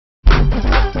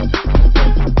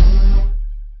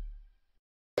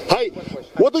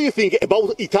What do you think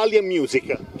about Italian music?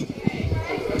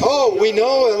 Oh, we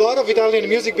know a lot of Italian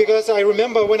music because I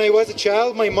remember when I was a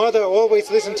child, my mother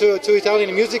always listened to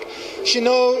Italian music. She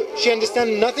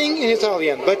understands nothing in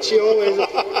Italian, but she always,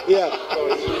 yeah.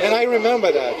 And I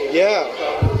remember that, yeah.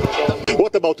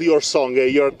 What about your song,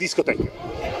 your Discoteque?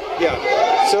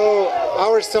 Yeah, so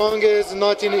our song is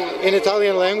not in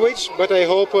Italian language, but I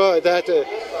hope that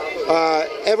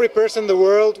every person in the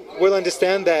world will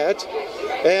understand that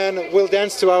and will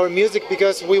dance to our music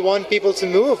because we want people to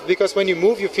move, because when you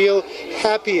move you feel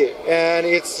happy and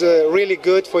it's really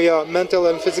good for your mental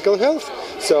and physical health.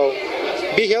 So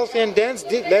be healthy and dance,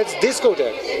 let's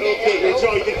discotheque. Okay,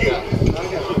 enjoy, thank you.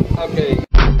 Okay.